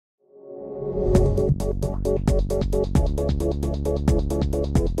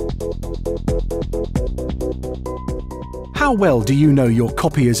How well do you know your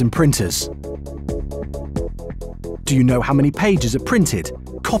copiers and printers? Do you know how many pages are printed,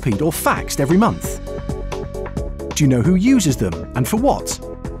 copied or faxed every month? Do you know who uses them and for what?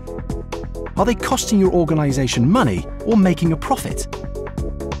 Are they costing your organisation money or making a profit?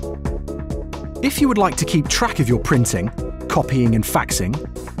 If you would like to keep track of your printing, copying and faxing,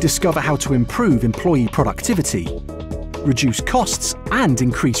 discover how to improve employee productivity, reduce costs and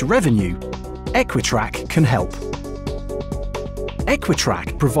increase revenue, Equitrac can help.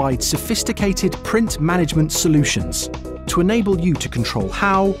 Equitrac provides sophisticated print management solutions to enable you to control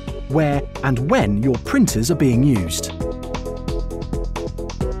how, where and when your printers are being used.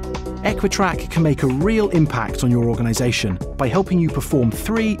 Equitrac can make a real impact on your organisation by helping you perform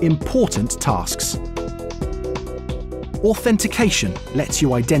 3 important tasks. Authentication lets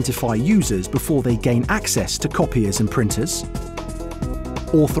you identify users before they gain access to copiers and printers.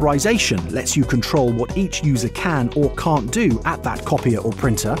 Authorization lets you control what each user can or can't do at that copier or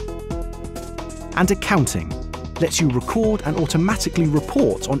printer. And accounting lets you record and automatically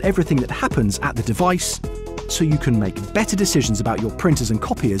report on everything that happens at the device, so you can make better decisions about your printers and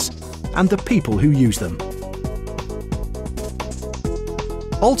copiers and the people who use them.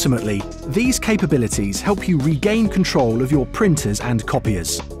 Ultimately, these capabilities help you regain control of your printers and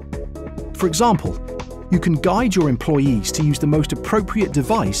copiers. For example, you can guide your employees to use the most appropriate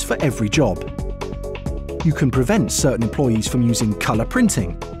device for every job. You can prevent certain employees from using colour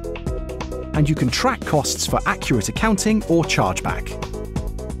printing. And you can track costs for accurate accounting or chargeback.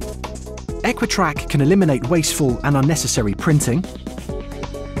 Equitrac can eliminate wasteful and unnecessary printing,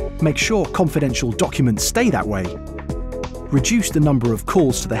 make sure confidential documents stay that way, reduce the number of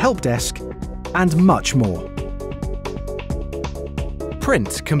calls to the help desk, and much more.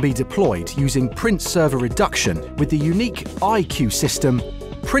 Print can be deployed using print server reduction with the unique IQ system,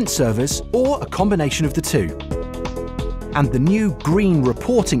 print servers, or a combination of the two. And the new green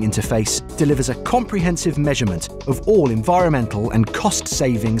reporting interface delivers a comprehensive measurement of all environmental and cost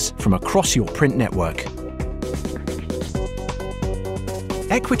savings from across your print network.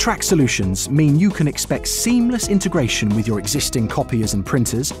 Equitrac solutions mean you can expect seamless integration with your existing copiers and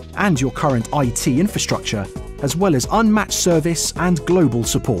printers and your current IT infrastructure, as well as unmatched service and global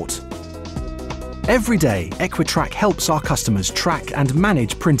support. Every day, Equitrac helps our customers track and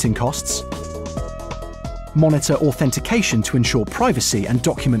manage printing costs, monitor authentication to ensure privacy and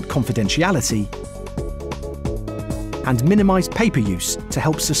document confidentiality, and minimize paper use to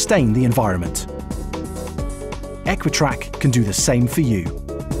help sustain the environment. Equitrac can do the same for you.